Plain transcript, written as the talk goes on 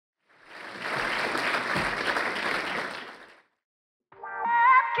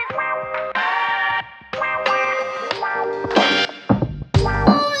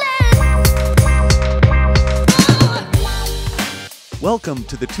Welcome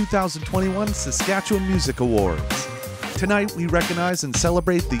to the 2021 Saskatchewan Music Awards. Tonight we recognize and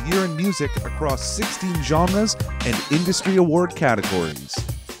celebrate the year in music across 16 genres and industry award categories.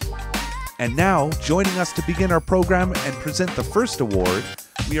 And now, joining us to begin our program and present the first award,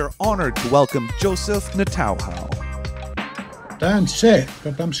 we are honored to welcome Joseph Natauhau.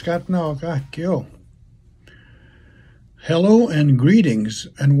 Hello and greetings,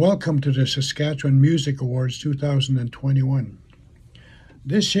 and welcome to the Saskatchewan Music Awards 2021.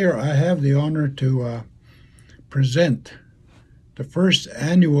 This year I have the honor to present the first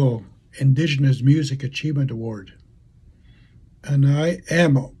annual Indigenous Music Achievement Award. And I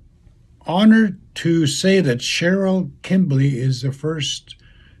am honored to say that Cheryl Kimbley is the first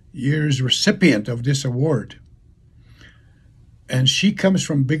year's recipient of this award. And she comes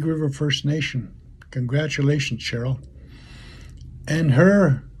from Big River First Nation. Congratulations, Cheryl. And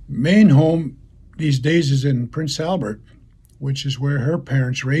her main home these days is in Prince Albert, which is where her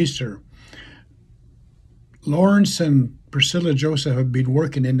parents raised her. Lawrence and Priscilla Joseph have been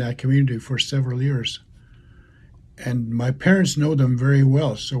working in that community for several years. And my parents know them very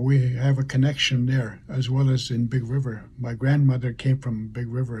well, so we have a connection there, as well as in Big River. My grandmother came from Big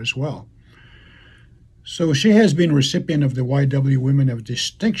River as well. So she has been recipient of the YW Women of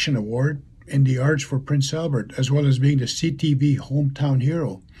Distinction Award in the Arts for Prince Albert, as well as being the CTV Hometown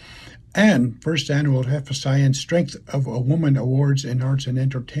Hero and first annual FSI and Strength of a Woman Awards in Arts and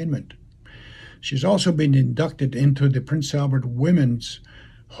Entertainment. She's also been inducted into the Prince Albert Women's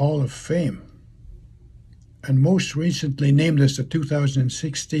Hall of Fame, and most recently named as the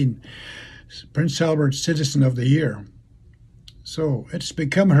 2016 Prince Albert Citizen of the Year. So it's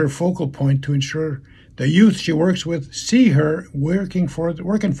become her focal point to ensure the youth she works with see her working for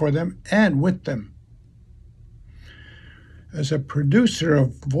them and with them. As a producer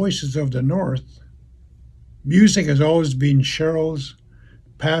of Voices of the North, music has always been Cheryl's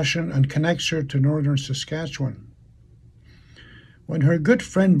passion and connects her to northern Saskatchewan. When her good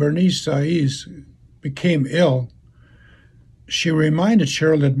friend Bernice Saiz became ill, she reminded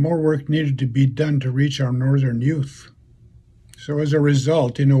Cheryl that more work needed to be done to reach our northern youth. So as a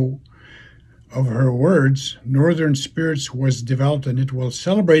result, of her words, Northern Spirits was developed and it will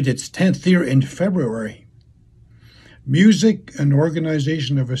celebrate its 10th year in February. Music and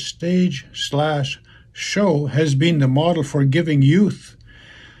organization of a stage/show has been the model for giving youth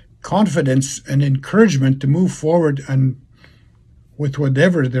confidence and encouragement to move forward and with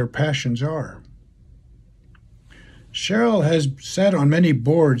whatever their passions are. Cheryl has sat on many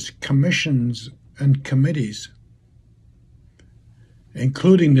boards, commissions, and committees,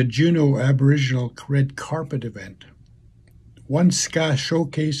 including the Juneau Aboriginal Red Carpet event, One Ska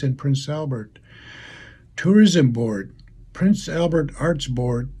Showcase in Prince Albert, Tourism Board, Prince Albert Arts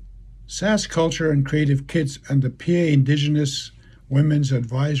Board, Sask Culture and Creative Kids, and the PA Indigenous Women's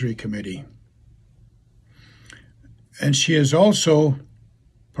Advisory Committee. And she has also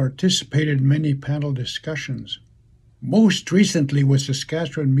participated in many panel discussions, most recently with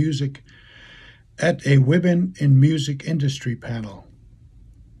Saskatchewan Music at a Women in Music Industry panel.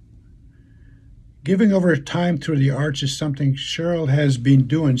 Giving of her time through the arts is something Cheryl has been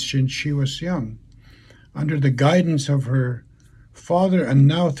doing since she was young, under the guidance of her father and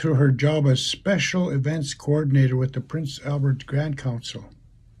now through her job as Special Events Coordinator with the Prince Albert Grand Council.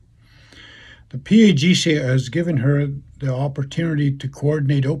 The PAGC has given her the opportunity to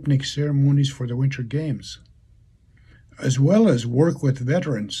coordinate opening ceremonies for the Winter Games, as well as work with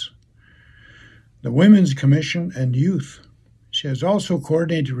veterans, the Women's Commission, and youth. She has also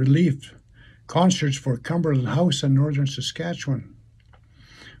coordinated relief concerts for Cumberland House in northern Saskatchewan,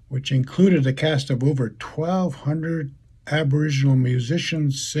 which included a cast of over 1,200 Aboriginal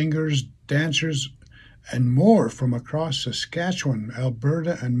musicians, singers, dancers, and more from across Saskatchewan,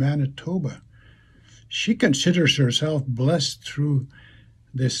 Alberta, and Manitoba. She considers herself blessed through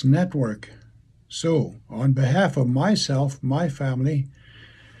this network. So, on behalf of myself, my family,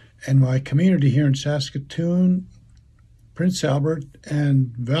 and my community here in Saskatoon, Prince Albert,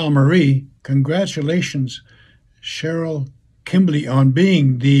 and Val-Marie, congratulations, Cheryl Kimbley, on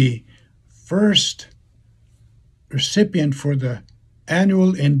being the first recipient for the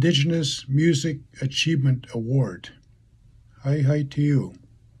annual Indigenous Music Achievement Award. Hi to you.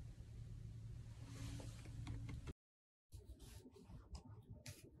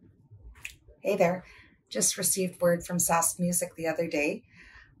 Hey there, just received word from SaskMusic the other day.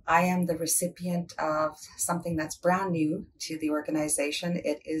 I am the recipient of something that's brand new to the organization.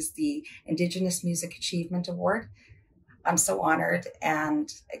 It is the Indigenous Music Achievement Award. I'm so honored and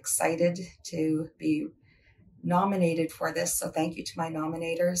excited to be nominated for this, so thank you to my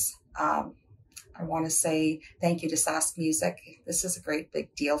nominators. I'm I want to say thank you to SaskMusic. This is a great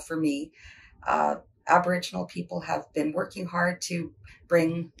big deal for me. Aboriginal people have been working hard to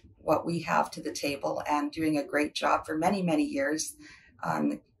bring what we have to the table and doing a great job for many, many years.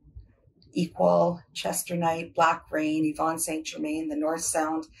 Equal, Chester Knight, Black Rain, Yvonne St. Germain, the North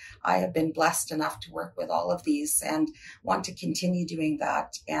Sound. I have been blessed enough to work with all of these and want to continue doing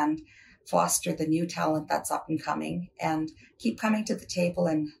that and foster the new talent that's up and coming and keep coming to the table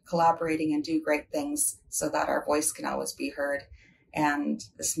and collaborating and do great things so that our voice can always be heard. And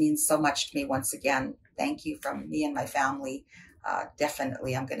this means so much to me once again. Thank you from me and my family.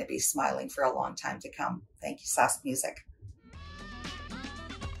 Definitely, I'm going to be smiling for a long time to come. Thank you, SaskMusic.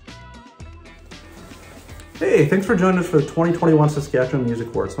 Hey, thanks for joining us for the 2021 Saskatchewan Music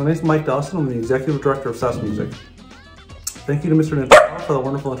Awards. My name is Mike Dawson. I'm the Executive Director of SaskMusic. Thank you to Mr. Nintel for the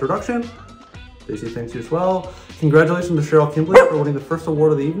wonderful introduction. Stacey, thanks you as well. Congratulations to Cheryl Kimbley for winning the first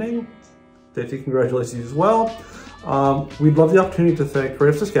award of the evening. Stacey, congratulations as well. We'd love the opportunity to thank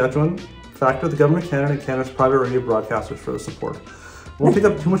Creative Saskatchewan, FACTOR, the Government of Canada, and Canada's private radio broadcasters for the support. We won't take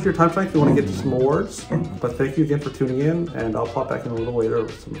up too much of your time tonight if you want to get to some awards, but thank you again for tuning in, and I'll pop back in a little later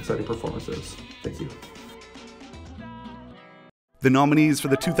with some exciting performances. Thank you. The nominees for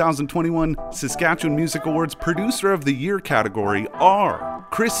the 2021 Saskatchewan Music Awards Producer of the Year category are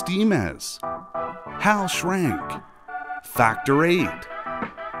Chris Demez, Hal Schrank, Factor 8,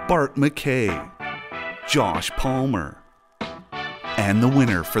 Bart McKay, Josh Palmer. And the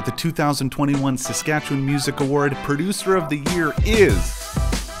winner for the 2021 Saskatchewan Music Award Producer of the Year is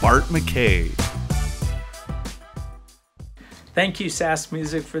Bart McKay. Thank you,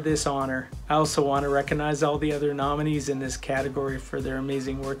 SaskMusic, for this honor. I also want to recognize all the other nominees in this category for their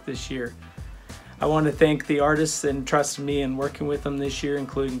amazing work this year. I want to thank the artists that entrusted me in working with them this year,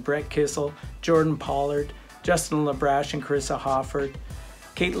 including Brett Kissel, Jordan Pollard, Justin LaBrash and Carissa Hofford,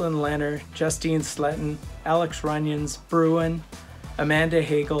 Caitlin Leonard, Justine Sletton, Alex Runyons, Bruin, Amanda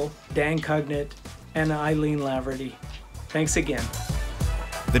Hagel, Dan Cugnett, and Eileen Laverty. Thanks again.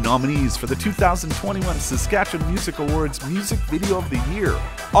 The nominees for the 2021 Saskatchewan Music Awards Music Video of the Year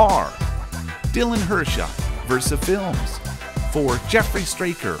are Dylan Hershuk, Versa Films, for Jeffrey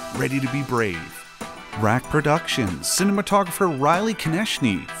Straker, Ready to Be Brave, Rack Productions, cinematographer Riley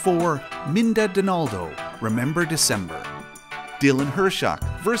Konechny, for Minda Donaldo, Remember December, Dylan Hershuk,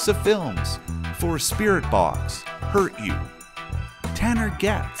 Versa Films, for Spirit Box, Hurt You, Tanner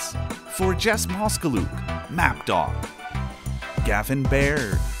Getz, for Jess Moskaluk, Map Dog, Gavin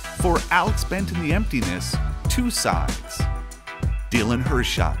Baird, for Alex Bent in the Emptiness, Two Sides, Dylan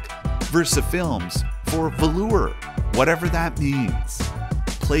Hershuk, Versa Films, for Velour, Whatever That Means,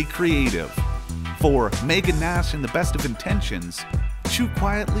 Play Creative, for Megan Nash and the Best of Intentions, Chew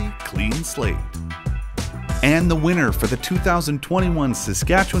Quietly, Clean Slate. And the winner for the 2021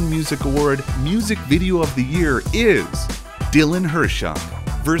 Saskatchewan Music Award Music Video of the Year is Dylan Hershuk,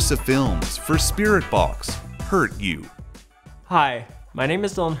 Versa Films, for Spirit Box, Hurt You. Hi, my name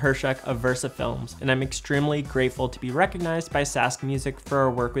is Dylan Hershuk of Versa Films, and I'm extremely grateful to be recognized by SaskMusic for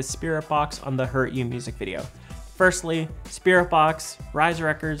our work with Spirit Box on the Hurt You music video. Firstly, Spirit Box, Rise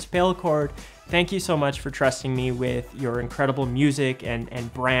Records, Pale Accord, thank you so much for trusting me with your incredible music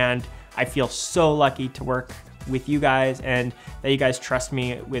and brand. I feel so lucky to work with you guys and that you guys trust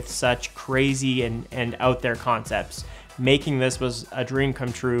me with such crazy and out there concepts. Making this was a dream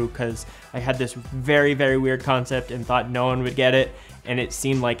come true because I had this very, very weird concept and thought no one would get it, and it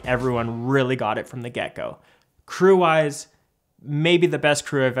seemed like everyone really got it from the get-go. Crew-wise, maybe the best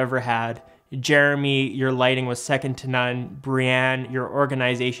crew I've ever had. Jeremy, your lighting was second to none. Brianne, your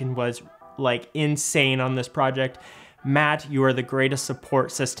organization was like insane on this project. Matt, you are the greatest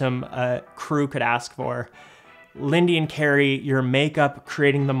support system a crew could ask for. Lindy and Carrie, your makeup,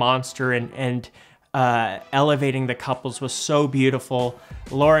 creating the monster and elevating the couples was so beautiful.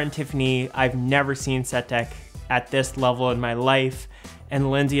 Laura and Tiffany, I've never seen set deck at this level in my life. And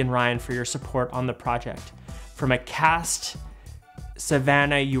Lindsay and Ryan for your support on the project. From a cast,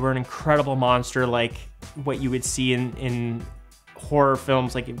 Savannah, you were an incredible monster, like what you would see in horror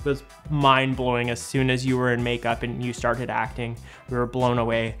films. Like, it was mind-blowing as soon as you were in makeup and you started acting. We were blown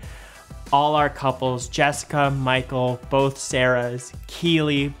away. All our couples, Jessica, Michael, both Sarahs,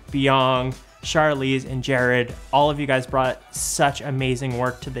 Keely, Byong, Charlize, and Jared, all of you guys brought such amazing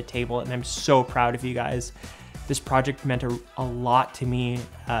work to the table, and I'm so proud of you guys. This project meant a lot to me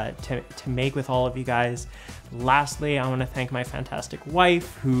to make with all of you guys. Lastly, I want to thank my fantastic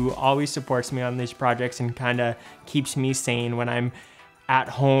wife, who always supports me on these projects and kind of keeps me sane when I'm at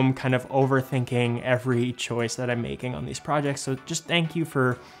home kind of overthinking every choice that I'm making on these projects. So just thank you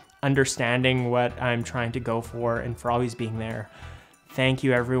for understanding what I'm trying to go for and for always being there. Thank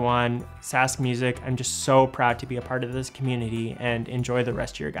you, everyone. SaskMusic, I'm just so proud to be a part of this community, and enjoy the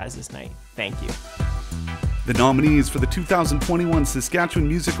rest of your guys' night. Thank you. The nominees for the 2021 Saskatchewan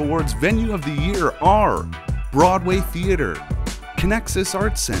Music Awards Venue of the Year are Broadway Theatre, Connexus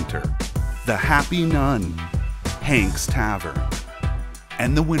Arts Centre, The Happy Nun, Hank's Tavern.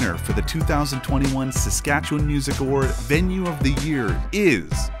 And the winner for the 2021 Saskatchewan Music Award Venue of the Year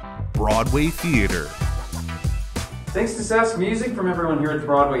is Broadway Theatre. Thanks to SaskMusic from everyone here at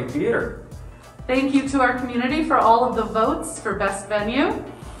Broadway Theatre. Thank you to our community for all of the votes for Best Venue.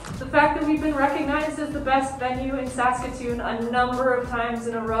 The fact that we've been recognized as the best venue in Saskatoon a number of times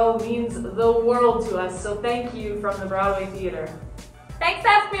in a row means the world to us, so thank you from the Broadway Theatre. Thanks,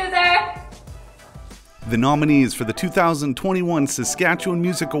 SaskMusic! The nominees for the 2021 Saskatchewan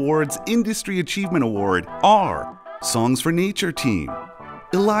Music Awards Industry Achievement Award are Songs for Nature Team,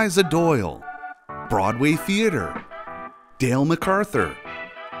 Eliza Doyle, Broadway Theatre, Dale MacArthur,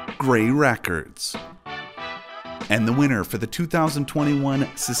 Gray Records. And the winner for the 2021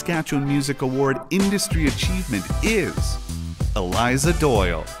 Saskatchewan Music Award Industry Achievement is Eliza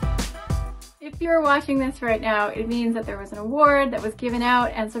Doyle. If you're watching this right now, it means that there was an award that was given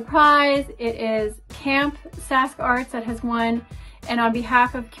out, and surprise, it is Camp Sask Arts that has won. And on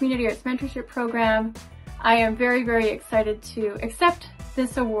behalf of Community Arts Mentorship Program, I am very, very excited to accept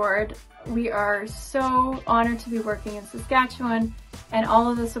this award. We are so honored to be working in Saskatchewan, and all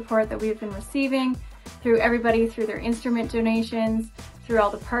of the support that we've been receiving through everybody, through their instrument donations, through all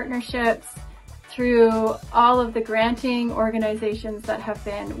the partnerships, through all of the granting organizations that have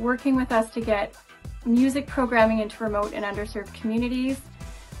been working with us to get music programming into remote and underserved communities.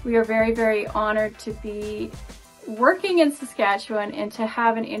 We are very, very honored to be working in Saskatchewan and to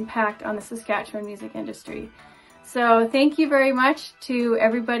have an impact on the Saskatchewan music industry. So thank you very much to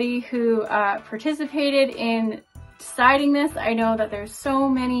everybody who participated in deciding this. I know that there's so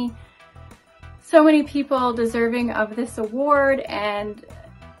many people deserving of this award, and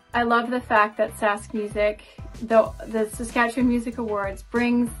I love the fact that SaskMusic, the Saskatchewan Music Awards,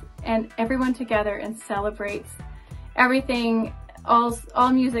 brings everyone together and celebrates everything, all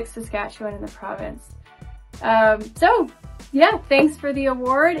music Saskatchewan in the province. So yeah, thanks for the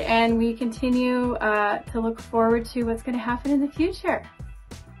award, and we continue to look forward to what's going to happen in the future.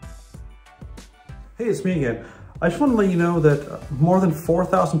 Hey, it's me again. I just want to let you know that more than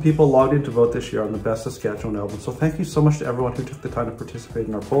 4,000 people logged in to vote this year on the Best Saskatchewan album. So thank you so much to everyone who took the time to participate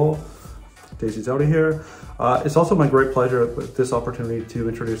in our poll. Daisy's out of here. It's also my great pleasure with this opportunity to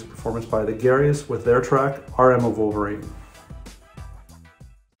introduce a performance by the Garrys with their track, RM of Wolverine.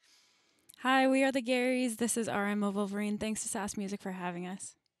 Hi, we are the Garrys. This is RM of Wolverine. Thanks to SaskMusic for having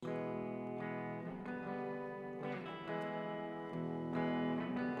us.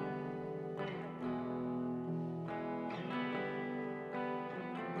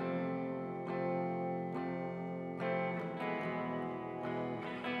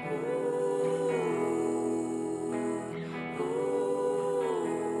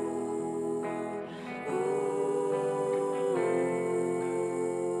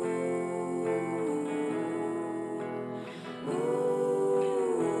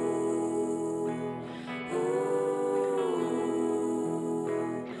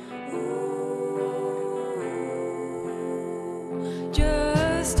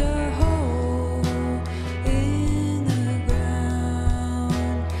 Just a hole in the ground.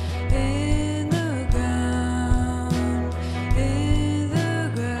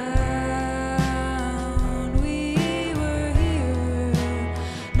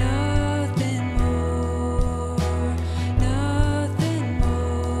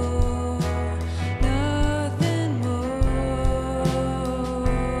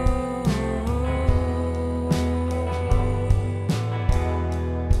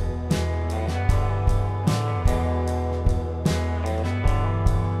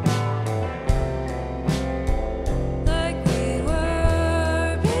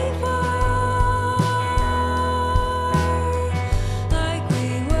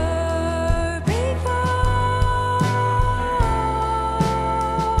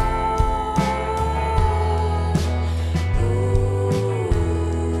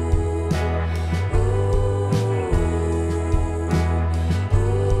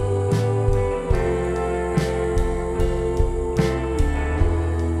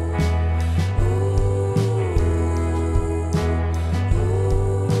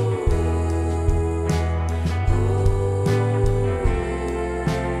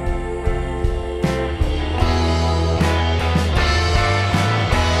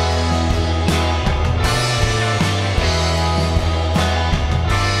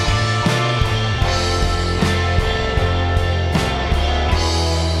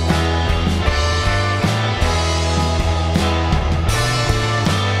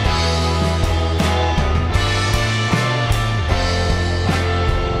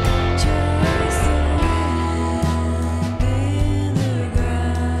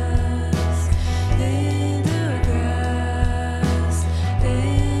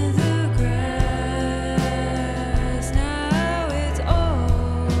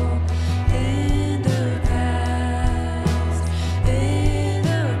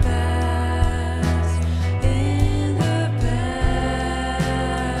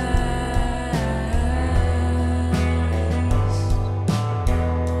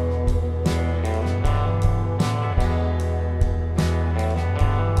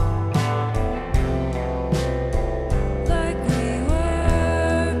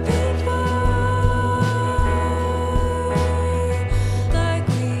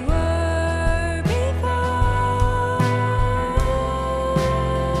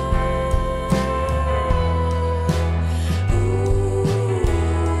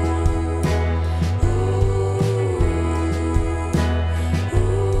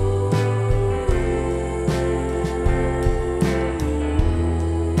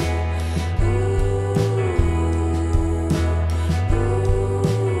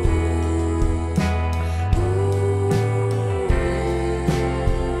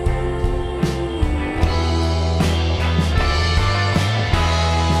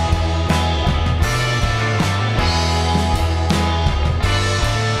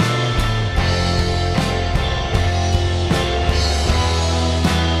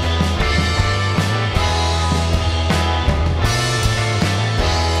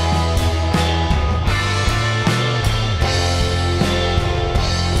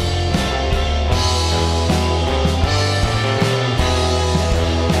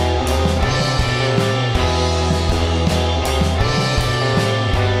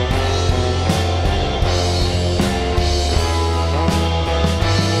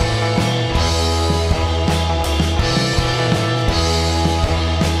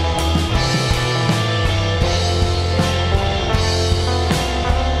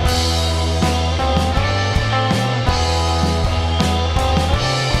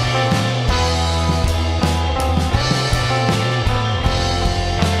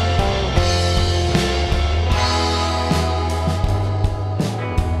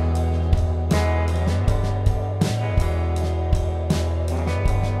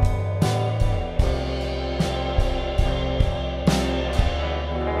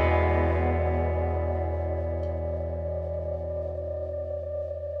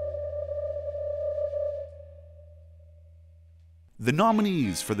 The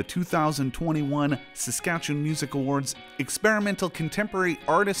nominees for the 2021 Saskatchewan Music Awards Experimental Contemporary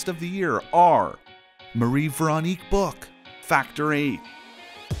Artist of the Year are Marie-Veronique Book, Factor 8,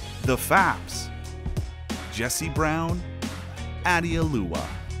 The Faps, Jesse Brown, Adia Lua.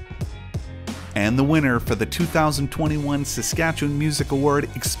 And the winner for the 2021 Saskatchewan Music Award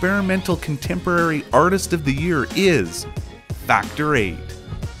Experimental Contemporary Artist of the Year is Factor 8.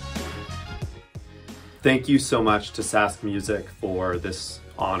 Thank you so much to SaskMusic for this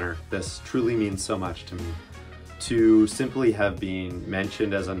honor. This truly means so much to me. To simply have been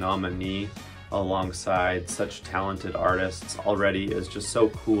mentioned as a nominee alongside such talented artists already is just so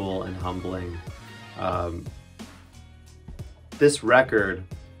cool and humbling. This record,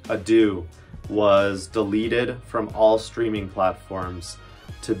 Adieu, was deleted from all streaming platforms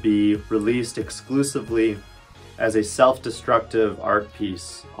to be released exclusively as a self-destructive art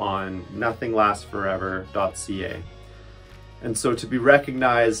piece on nothinglastforever.ca. And so to be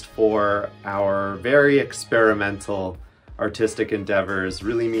recognized for our very experimental artistic endeavors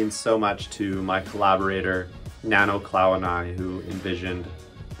really means so much to my collaborator, Nano Clow and I, who envisioned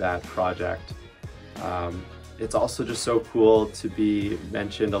that project. It's also just so cool to be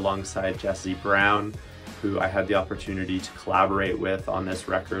mentioned alongside Jesse Brown, who I had the opportunity to collaborate with on this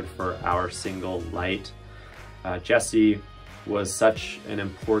record for our single Light. Jesse was such an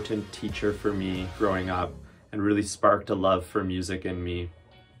important teacher for me growing up and really sparked a love for music in me.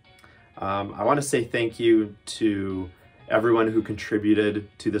 I want to say thank you to everyone who contributed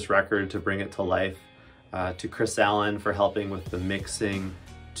to this record to bring it to life, to Chris Allen for helping with the mixing,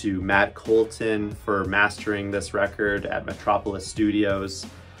 to Matt Colton for mastering this record at Metropolis Studios,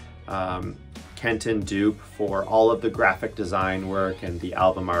 Kenton Dupe for all of the graphic design work and the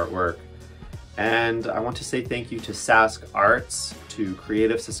album artwork. And I want to say thank you to Sask Arts, to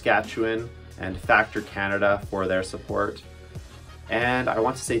Creative Saskatchewan and FACTOR Canada for their support. And I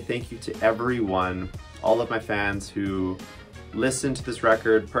want to say thank you to everyone, all of my fans who listened to this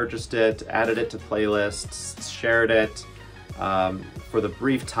record, purchased it, added it to playlists, shared it for the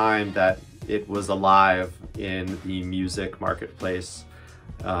brief time that it was alive in the music marketplace.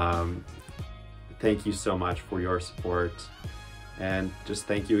 Thank you so much for your support. And just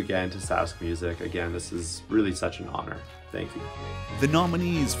thank you again to SaskMusic. Again, this is really such an honor. Thank you. The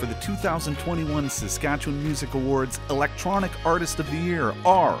nominees for the 2021 Saskatchewan Music Awards Electronic Artist of the Year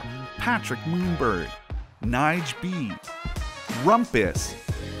are Patrick Moonbird, Nige B, Rumpus,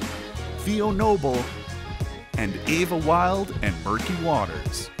 Theo Noble, and Ava Wild and Murky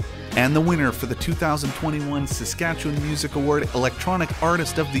Waters. And the winner for the 2021 Saskatchewan Music Award Electronic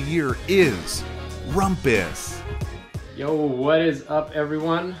Artist of the Year is Rumpus. Yo, what is up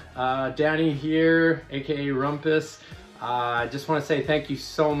everyone? Danny here, aka Rumpus. I just want to say thank you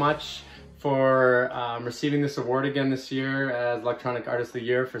so much for receiving this award again this year as Electronic Artist of the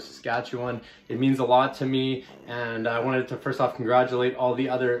Year for Saskatchewan. It means a lot to me, and I wanted to first off congratulate all the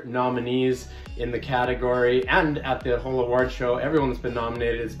other nominees in the category and at the whole award show. Everyone that's been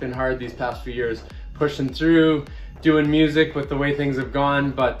nominated. It's been hard these past few years pushing through, doing music with the way things have gone,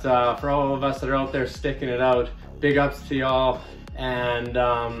 but for all of us that are out there sticking it out, big ups to y'all. And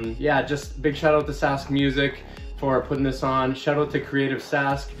yeah, just big shout out to SaskMusic for putting this on. Shout out to Creative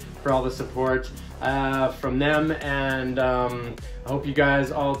Sask for all the support from them. And I hope you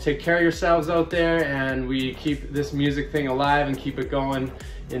guys all take care of yourselves out there and we keep this music thing alive and keep it going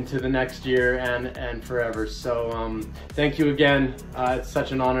into the next year and forever. So thank you again. It's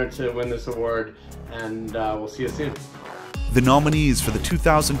such an honor to win this award, and we'll see you soon. The nominees for the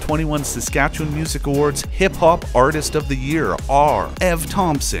 2021 Saskatchewan Music Awards Hip Hop Artist of the Year are Ev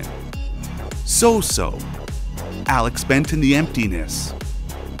Thompson, So-So, Alex Benton the Emptiness,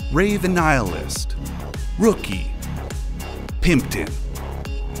 Ray the Nihilist, Rookie, Pimpton.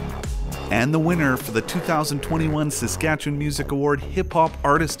 And the winner for the 2021 Saskatchewan Music Award Hip Hop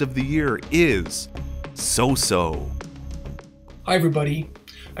Artist of the Year is So-So. Hi everybody,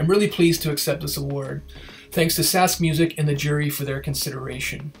 I'm really pleased to accept this award. Thanks to SaskMusic and the jury for their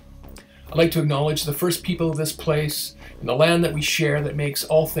consideration. I'd like to acknowledge the first people of this place and the land that we share that makes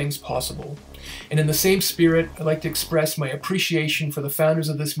all things possible. And in the same spirit, I'd like to express my appreciation for the founders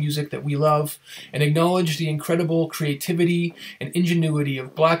of this music that we love and acknowledge the incredible creativity and ingenuity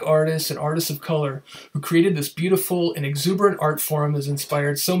of Black artists and artists of color who created this beautiful and exuberant art form that has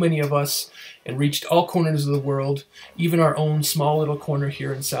inspired so many of us and reached all corners of the world, even our own small little corner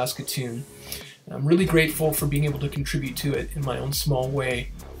here in Saskatoon. I'm really grateful for being able to contribute to it in my own small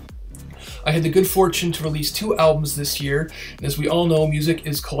way. I had the good fortune to release 2 albums this year, and as we all know, music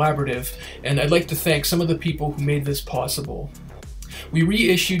is collaborative, and I'd like to thank some of the people who made this possible. We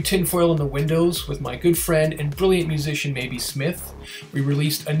reissued Tinfoil in the Windows with my good friend and brilliant musician Maybe Smith. We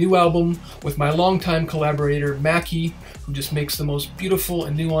released a new album with my longtime collaborator Mackie, who just makes the most beautiful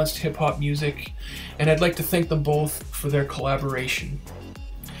and nuanced hip-hop music, and I'd like to thank them both for their collaboration.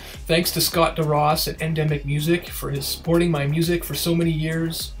 Thanks to Scott DeRoss at Endemic Music for his supporting my music for so many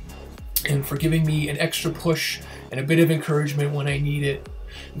years, and for giving me an extra push and a bit of encouragement when I need it.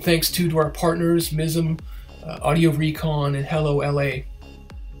 And thanks too to our partners, MISM, Audio Recon, and Hello LA.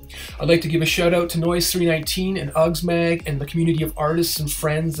 I'd like to give a shout out to Noise 319 and Uggs Mag and the community of artists and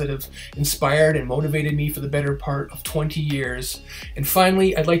friends that have inspired and motivated me for the better part of 20 years. And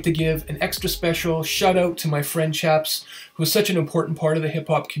finally, I'd like to give an extra special shout out to my friend Chaps, who is such an important part of the hip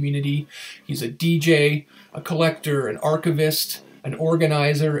hop community. He's a DJ, a collector, an archivist, an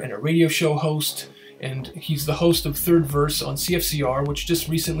organizer, and a radio show host. And he's the host of Third Verse on CFCR, which just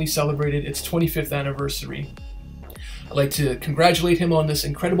recently celebrated its 25th anniversary. I'd like to congratulate him on this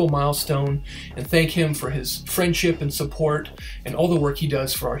incredible milestone and thank him for his friendship and support and all the work he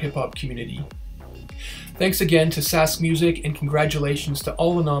does for our hip-hop community. Thanks again to SaskMusic and congratulations to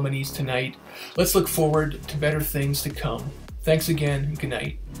all the nominees tonight. Let's look forward to better things to come. Thanks again and good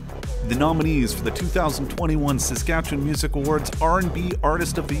night. The nominees for the 2021 Saskatchewan Music Awards R&B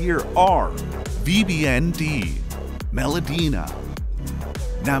Artist of the Year are vbnd, Melodina,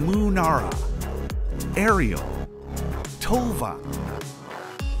 Namu Nara, Ariel, Tova,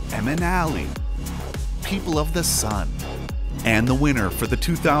 Emanali, People of the Sun. And the winner for the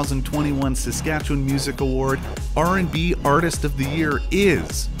 2021 Saskatchewan Music Award R&B Artist of the Year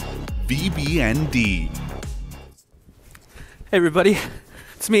is vbnd. Hey everybody,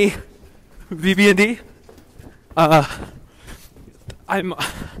 it's me, vbnd. I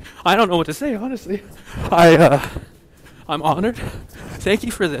don't know what to say, honestly. I'm honored. Thank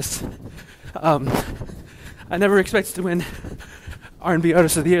you for this. I never expected to win R&B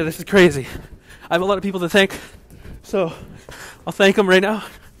Artist of the Year. This is crazy. I have a lot of people to thank, so I'll thank them right now.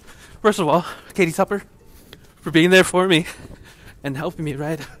 First of all, Katie Tupper for being there for me and helping me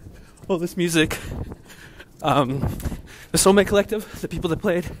write all this music. The Soulmate Collective, the people that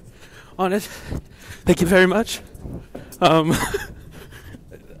played on it, thank you very much. My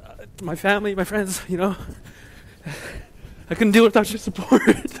family, my friends, you know, I couldn't do it without your support.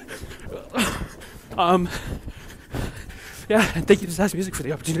 Yeah, and thank you to SaskMusic for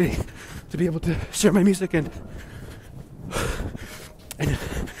the opportunity to be able to share my music, and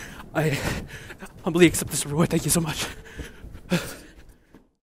I humbly accept this reward. Thank you so much.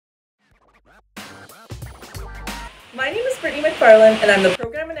 My name is Brittany McFarland, and I'm the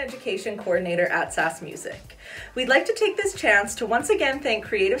Program and Education Coordinator at SaskMusic. We'd like to take this chance to once again thank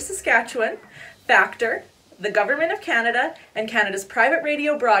Creative Saskatchewan, FACTOR, the Government of Canada, and Canada's private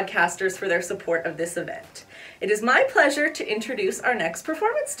radio broadcasters for their support of this event. It is my pleasure to introduce our next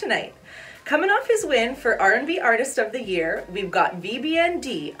performance tonight. Coming off his win for R&B Artist of the Year, we've got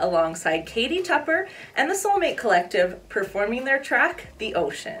vbnd alongside Katie Tupper and the Soulmate Collective performing their track, The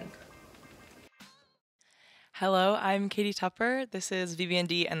Ocean. Hello, I'm Katie Tupper. This is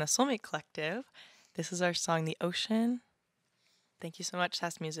vbnd and the Soulmate Collective. This is our song, The Ocean. Thank you so much,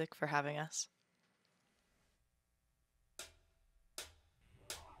 SaskMusic, for having us.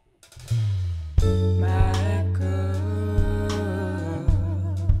 My girl,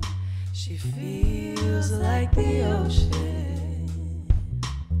 she feels like the ocean.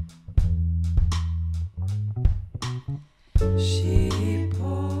 She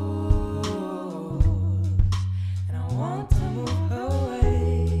pours, and I want to move her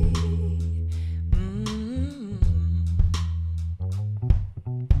away.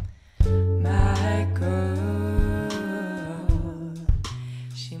 My girl,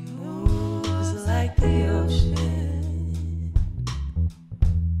 she moves like the ocean.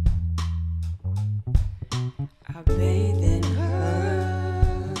 I bathe in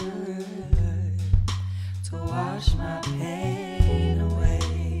her to wash my pain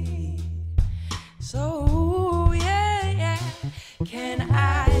away. So yeah, yeah, can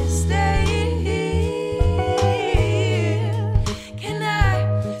I stay here? Can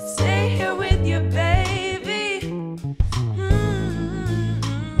I stay here with you, baby?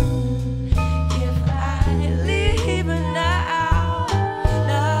 If I leave now,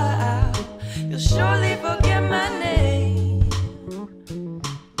 you'll surely forget my name.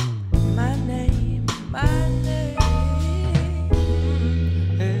 My name, my name.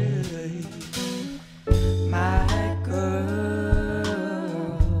 My girl,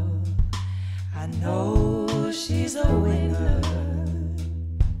 I know she's a winner.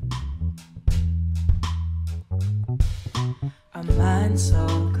 A mind so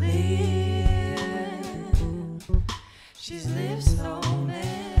clear, she's lived so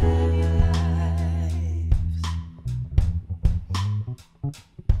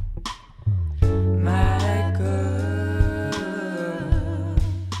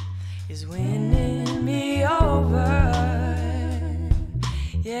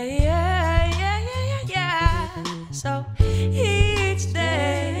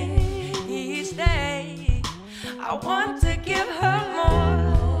want to give her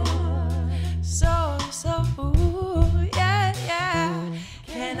more. So, yeah, yeah.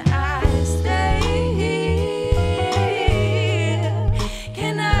 Can I stay here?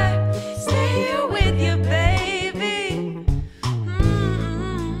 Can I stay here with you, baby?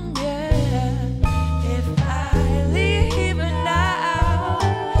 Yeah. If I leave now,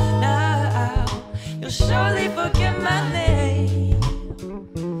 you'll surely forget my name.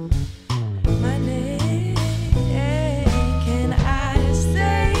 My name. Can I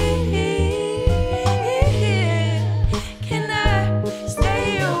stay here? Can I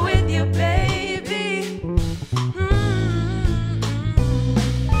stay here with you, baby?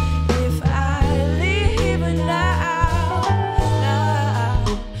 If I leave now,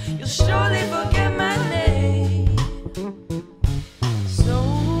 you'll surely forget my name. So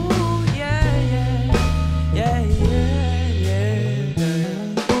yeah, yeah, yeah, yeah.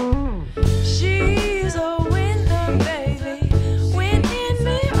 She's a winner, baby, winning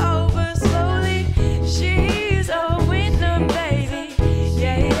me over slowly. She's a winner, baby,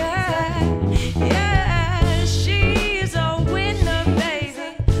 yeah, yeah, yeah. She's a winner, baby,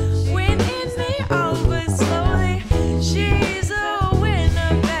 winning me over slowly. She's a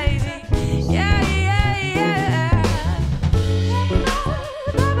winner, baby, yeah, yeah, yeah.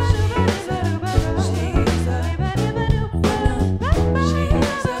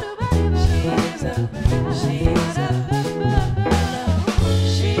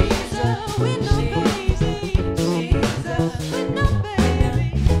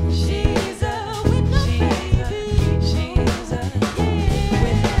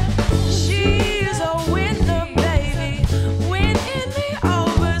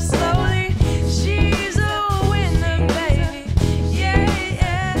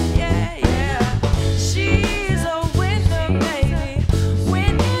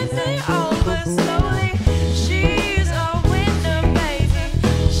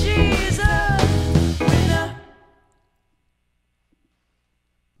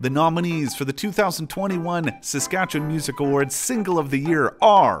 The nominees for the 2021 Saskatchewan Music Awards Single of the Year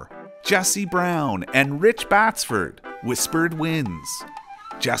are Jesse Brown and Rich Batsford, Whispered Winds;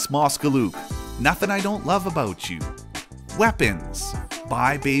 Jess Moskalouk, Nothing I Don't Love About You; Weapons,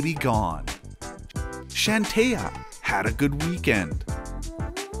 Bye Baby Gone; Shantea, Had a Good Weekend;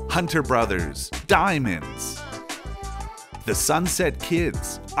 Hunter Brothers, Diamonds; The Sunset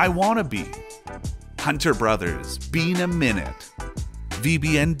Kids, I Wanna Be; Hunter Brothers, Been a Minute;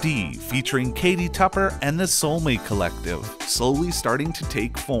 vbnd featuring Katie Tupper and the Soulmate Collective, slowly starting to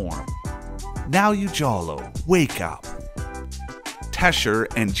take form; Now You Jollo, Wake Up; Tesher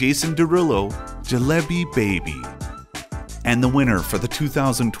and Jason Derulo, Jalebi Baby. And the winner for the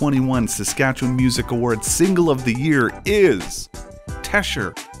 2021 Saskatchewan Music Awards Single of the Year is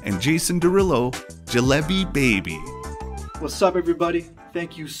Tesher and Jason Derulo, Jalebi Baby. What's up, everybody?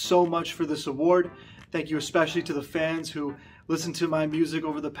 Thank you so much for this award. Thank you especially to the fans who listened to my music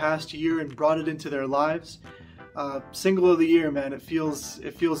over the past year and brought it into their lives. Single of the Year, man, it feels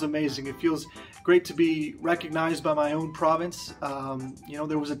amazing. It feels great to be recognized by my own province. You know,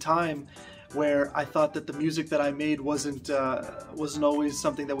 there was a time where I thought that the music that I made wasn't always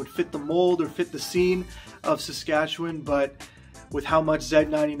something that would fit the mold or fit the scene of Saskatchewan, but with how much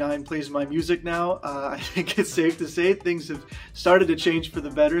Z99 plays my music now, I think it's safe to say things have started to change for the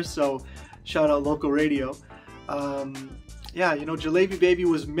better, so shout out local radio. Yeah, you know, Jalebi Baby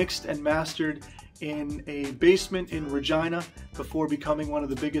was mixed and mastered in a basement in Regina before becoming one of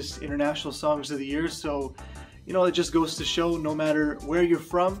the biggest international songs of the year. So, you know, it just goes to show no matter where you're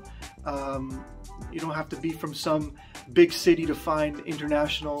from, you don't have to be from some big city to find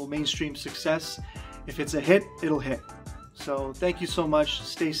international mainstream success. If it's a hit, it'll hit. So thank you so much.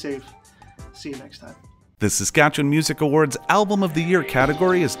 Stay safe. See you next time. The Saskatchewan Music Awards Album of the Year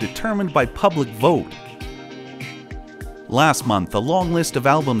category is determined by public vote. Last month, a long list of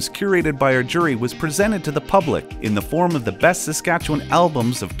albums curated by our jury was presented to the public in the form of the Best Saskatchewan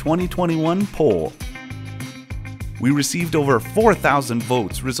Albums of 2021 poll. We received over 4,000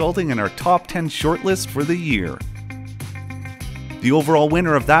 votes, resulting in our top 10 shortlist for the year. The overall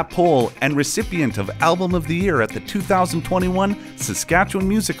winner of that poll and recipient of Album of the Year at the 2021 Saskatchewan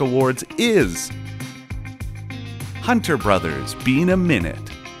Music Awards is Hunter Brothers, Been a Minute.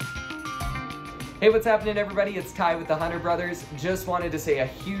 Hey, what's happening, everybody? It's Ty with the Hunter Brothers. Just wanted to say a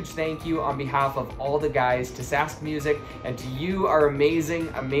huge thank you on behalf of all the guys to SaskMusic and to you, our amazing,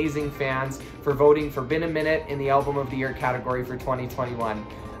 amazing fans, for voting for Been a Minute in the Album of the Year category for 2021.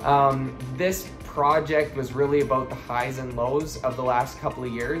 This project was really about the highs and lows of the last couple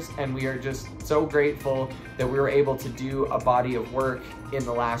of years, and we are just so grateful that we were able to do a body of work in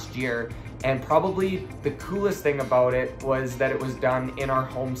the last year And probably the coolest thing about it was that it was done in our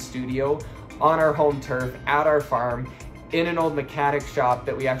home studio, on our home turf, at our farm, in an old mechanic shop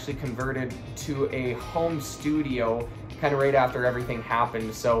that we actually converted to a home studio kind of right after everything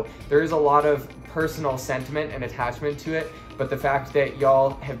happened. So there is a lot of personal sentiment and attachment to it, but the fact that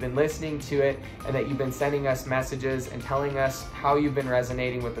y'all have been listening to it and that you've been sending us messages and telling us how you've been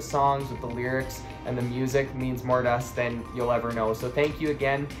resonating with the songs, with the lyrics and the music means more to us than you'll ever know. So thank you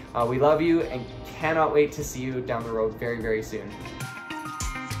again. We love you and cannot wait to see you down the road very, very soon.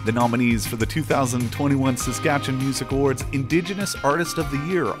 The nominees for the 2021 Saskatchewan Music Awards Indigenous Artist of the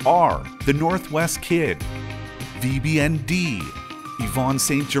Year are The Northwest Kid, vbnd, Yvonne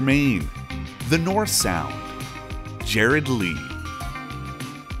St. Germain, The North Sound, Jared Lee.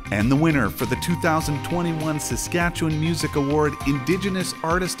 And the winner for the 2021 Saskatchewan Music Award Indigenous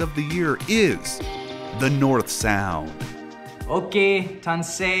Artist of the Year is The North Sound. Okay,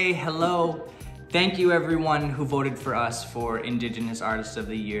 Tansei, hello. Thank you everyone who voted for us for Indigenous Artist of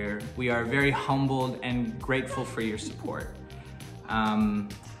the Year. We are very humbled and grateful for your support.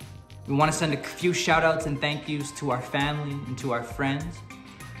 We want to send a few shout outs and thank yous to our family and to our friends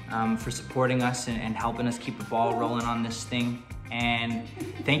for supporting us and helping us keep the ball rolling on this thing. And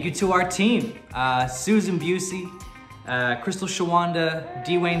thank you to our team, Susan Busey, Crystal Shawanda,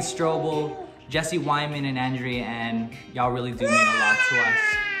 Dwayne Strobel, Jesse Wyman and Andrea, and y'all really do mean a lot to us.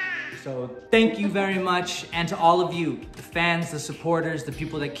 So thank you very much, and to all of you, the fans, the supporters, the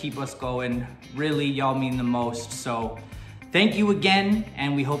people that keep us going, really y'all mean the most. So thank you again,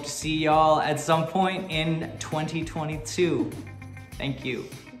 and we hope to see y'all at some point in 2022. Thank you.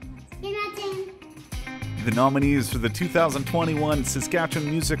 The nominees for the 2021 Saskatchewan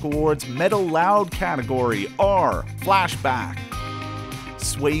Music Awards Metal Loud category are Flashback,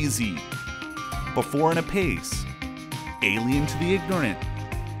 Swayze, Before and a Pace, Alien to the Ignorant,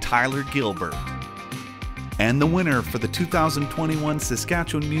 Tyler Gilbert. And the winner for the 2021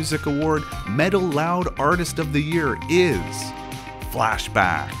 Saskatchewan Music Award Metal Loud Artist of the Year is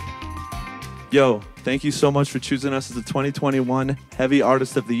Flashback. Yo, thank you so much for choosing us as the 2021 Heavy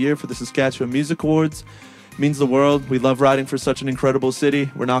Artist of the Year for the Saskatchewan Music Awards. It means the world. We love riding for such an incredible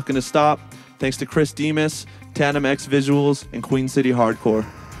city. We're not going to stop. Thanks to Chris Demas, Tandem X Visuals, and Queen City Hardcore.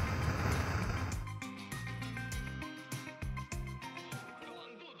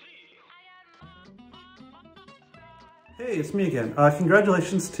 Hey, it's me again.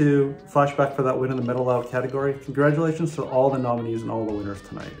 Congratulations to Flashback for that win in the Metal Loud category. Congratulations to all the nominees and all the winners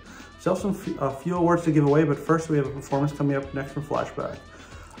tonight. We still have a few awards to give away, but first we have a performance coming up next from Flashback.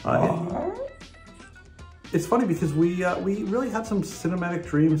 It's funny because we really had some cinematic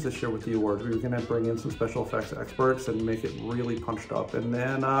dreams this year with the awards. We were going to bring in some special effects experts and make it really punched up. And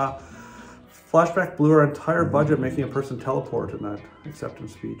then Flashback blew our entire budget making a person teleport in that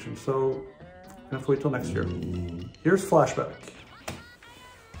acceptance speech. And so we're going to have to wait till next year. Here's Flashback.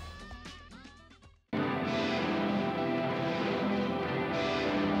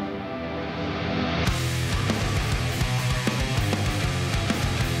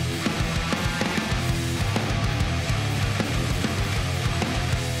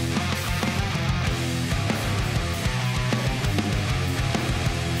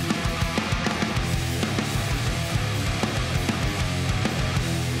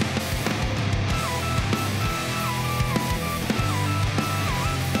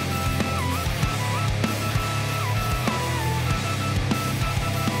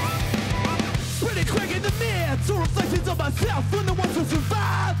 From the ones who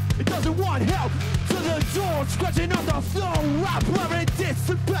survive, it doesn't want help. To the door, scratching on the floor, right where it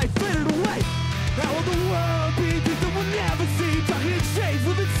dissipate, faded away. How will the world be? Things that we'll never see. Talking in shades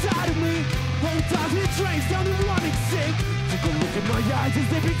live inside of me. Whole times it drains down to running sick. Take a look at my eyes as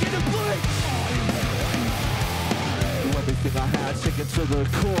they begin to blink. Everything I had shaken to the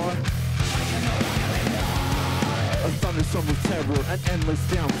core. A thunderstorm of terror, an endless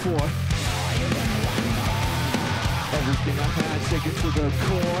downpour. Everything I had shaken to the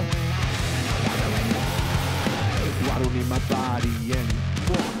core. I don't need my body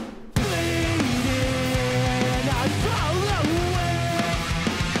anymore. Bleeding, I fall away.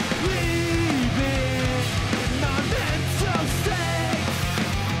 Leaving my mental state.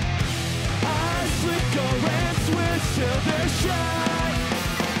 I flicker and switch till they shine.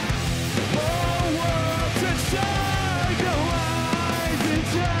 The whole world to shine. Go eyes and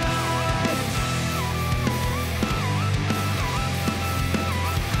die.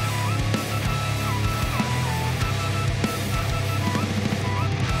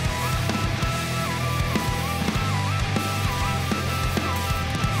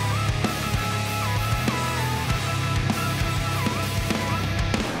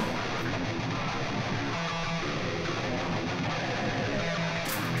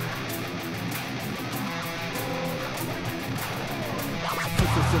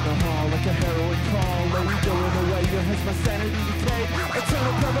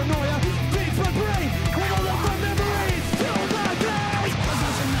 Internal paranoia feeds my brain, and all of my memories fill my days. Cause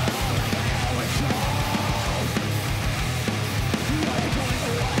doesn't know where it's all. You are going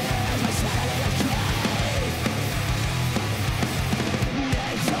away as I said it is true. The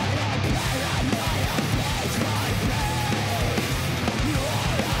internal paranoia feeds my brain. You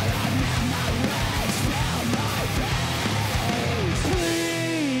are all of memories fill my days.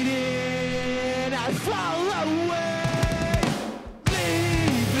 Bleeding, I fall away.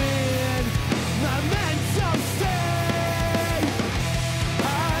 Leaving my mental state.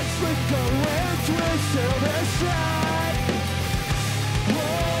 I flicker into a silver shine.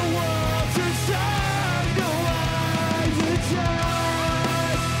 Whole world turns out no eyes to try.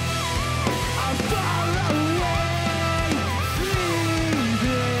 I fall away.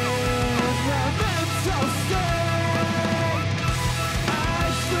 Leaving my mental state. I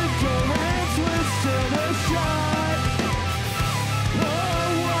flicker into a silver shine.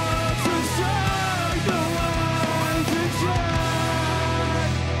 Whole world turns out no eyes to try.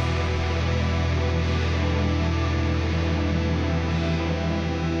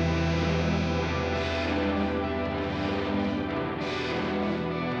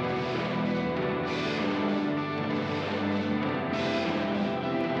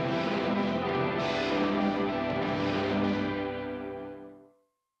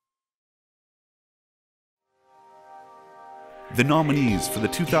 The nominees for the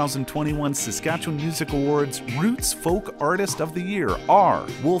 2021 Saskatchewan Music Awards Roots Folk Artist of the Year are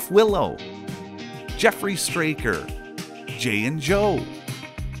Wolf Willow, Jeffrey Straker, Jay and Joe,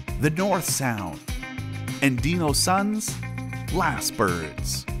 The North Sound, and Dino Sons, Last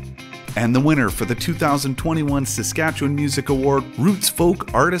Birds. And the winner for the 2021 Saskatchewan Music Award Roots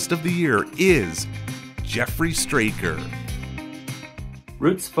Folk Artist of the Year is Jeffrey Straker.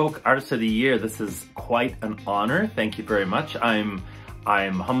 Roots Folk Artist of the Year, this is quite an honor. Thank you very much. I'm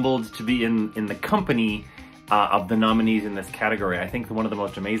humbled to be in the company of the nominees in this category. I think one of the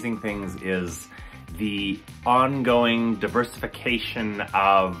most amazing things is the ongoing diversification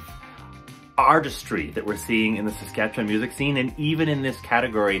of artistry that we're seeing in the Saskatchewan music scene, and even in this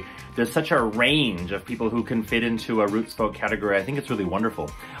category, there's such a range of people who can fit into a Roots Folk category. I think it's really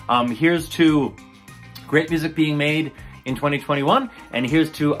wonderful. Here's to great music being made in 2021, and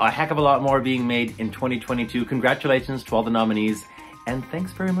here's to a heck of a lot more being made in 2022. Congratulations to all the nominees, and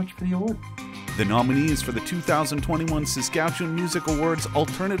thanks very much for the award. The nominees for the 2021 Saskatchewan Music Awards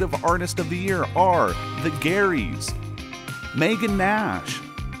Alternative Artist of the Year are the Garrys, Megan Nash,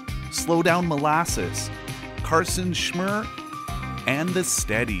 Slow Down Molasses, Carson Schmer, and the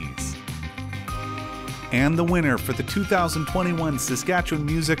Steadies. And the winner for the 2021 Saskatchewan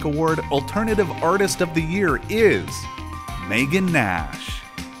Music Award Alternative Artist of the Year is Megan Nash.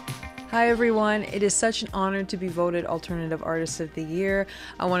 Hi everyone, it is such an honor to be voted Alternative Artist of the Year.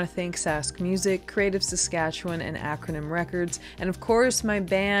 I want to thank SaskMusic, Creative Saskatchewan and Acronym Records, and of course my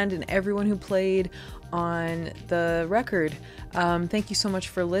band and everyone who played on the record. Thank you so much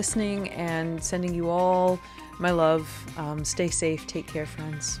for listening, and sending you all my love. Stay safe, take care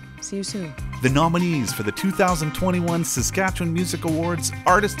friends. See you soon. The nominees for the 2021 Saskatchewan Music Awards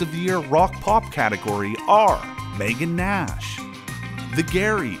Artist of the Year Rock Pop category are Megan Nash, The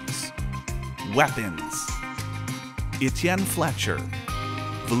Garrys, Weapons, Etienne Fletcher,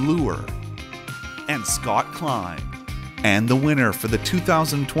 Velour, and Scott Klein. And the winner for the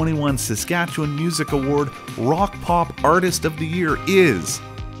 2021 Saskatchewan Music Award Rock Pop Artist of the Year is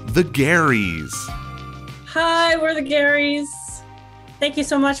The Garrys. Hi, we're the Garrys. Thank you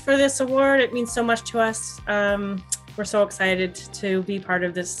so much for this award. It means so much to us. We're so excited to be part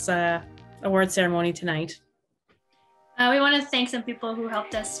of this award ceremony tonight. We want to thank some people who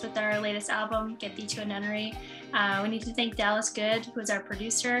helped us with our latest album, Get Thee to a Nunnery. We need to thank Dallas Good, who's our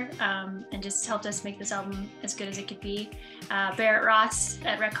producer, and just helped us make this album as good as it could be. Barrett Ross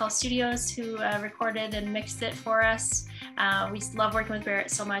at Rec Hall Studios, who recorded and mixed it for us. We love working with Barrett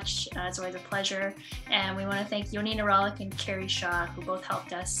so much. It's always a pleasure. And we want to thank Yonina Rollick and Carrie Shaw, who both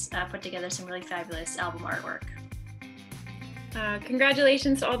helped us put together some really fabulous album artwork.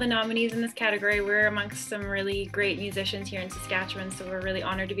 Congratulations to all the nominees in this category. We're amongst some really great musicians here in Saskatchewan, so we're really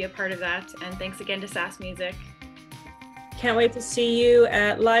honored to be a part of that. And thanks again to SaskMusic. Can't wait to see you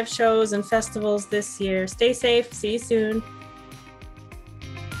at live shows and festivals this year. Stay safe. See you soon.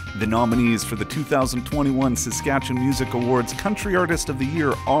 The nominees for the 2021 Saskatchewan Music Awards Country Artist of the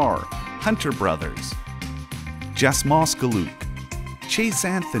Year are Hunter Brothers, Jess Moskaluk, Chase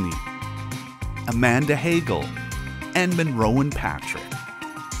Anthony, Amanda Hagel, and Monroe and Patrick.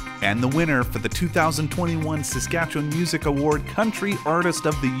 And the winner for the 2021 Saskatchewan Music Award Country Artist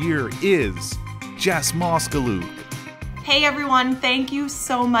of the Year is Jess Moskaluk. Hey everyone, thank you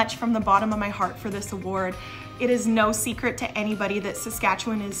so much from the bottom of my heart for this award. It is no secret to anybody that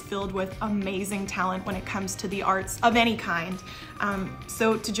Saskatchewan is filled with amazing talent when it comes to the arts of any kind.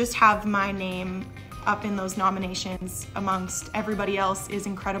 So to just have my name up in those nominations amongst everybody else is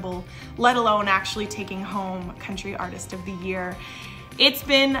incredible, let alone actually taking home Country Artist of the Year. It's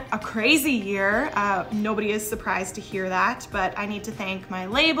been a crazy year. Nobody is surprised to hear that, but I need to thank my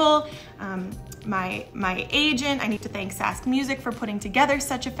label, my agent. I need to thank SaskMusic for putting together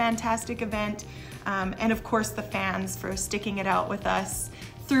such a fantastic event, and of course the fans for sticking it out with us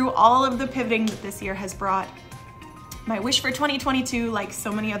through all of the pivoting that this year has brought. My wish for 2022, like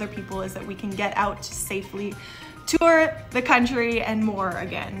so many other people, is that we can get out to safely tour the country and more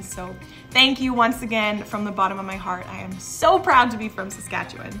again. So thank you once again from the bottom of my heart. I am so proud to be from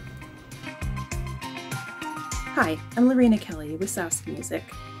Saskatchewan. Hi, I'm Lorena Kelly with SaskMusic.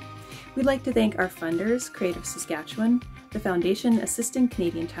 We'd like to thank our funders, Creative Saskatchewan, the Foundation Assisting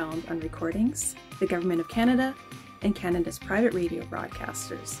Canadian Talent on Recordings, the Government of Canada, and Canada's private radio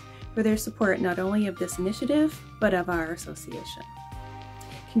broadcasters for their support not only of this initiative, but of our association.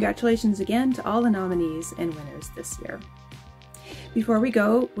 Congratulations again to all the nominees and winners this year. Before we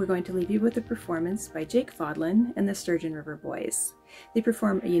go, we're going to leave you with a performance by Jake Vaadeland and the Sturgeon River Boys. They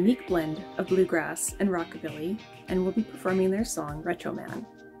perform a unique blend of bluegrass and rockabilly and will be performing their song Retro Man.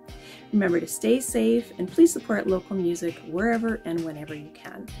 Remember to stay safe and please support local music wherever and whenever you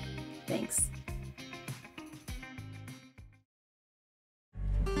can. Thanks.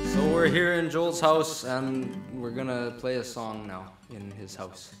 So we're here in Joel's house and we're gonna play a song now in his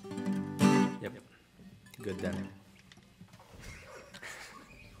house. Yep. Good then.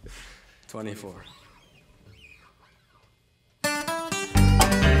 24.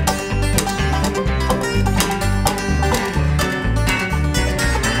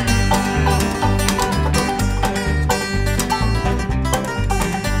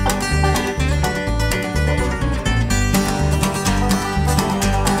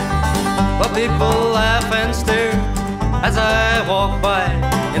 People laugh and stare as I walk by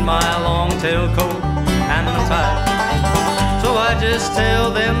in my long tail coat and a tie. So I just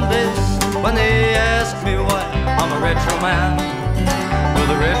tell them this when they ask me why I'm a retro man with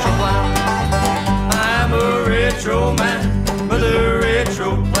a retro plan. I'm a retro man with a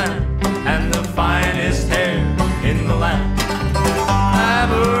retro plan and the finest hair in the land.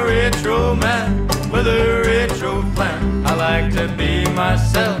 I'm a retro man with a retro plan. I like to be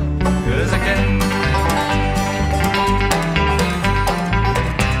myself 'cause I can.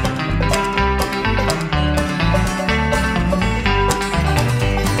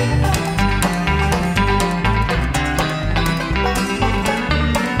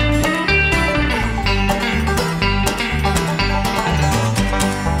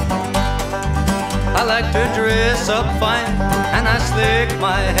 I like to dress up fine and I slick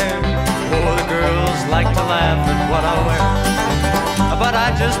my hair. Oh, the girls like to laugh at what I wear, but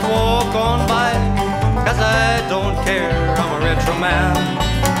I just walk on by 'cause I don't care. I'm a retro man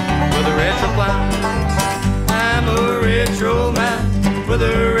with a retro plan. I'm a retro man with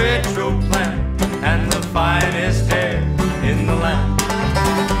a retro plan and the finest hair in the land.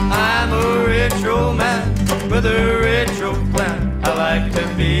 I'm a retro man with a retro plan. I like to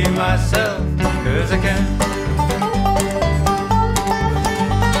be myself 'cause I can.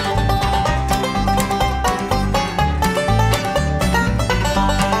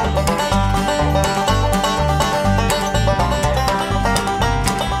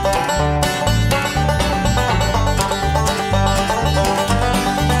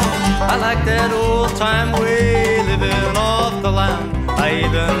 I like that old time way, living off the land. I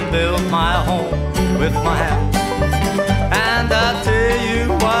even built my home with my hands. And I'll tell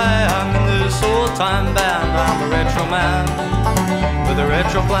you why I'm in this old time band. I'm a retro man with a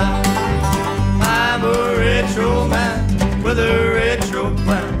retro plan. I'm a retro man with a retro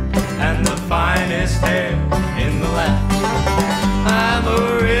plan and the finest hair in the land. I'm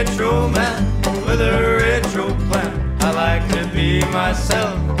a retro man with a retro plan. I like to be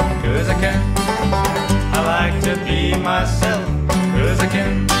myself 'cause I can. I like to be myself 'cause I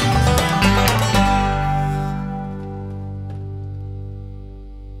can.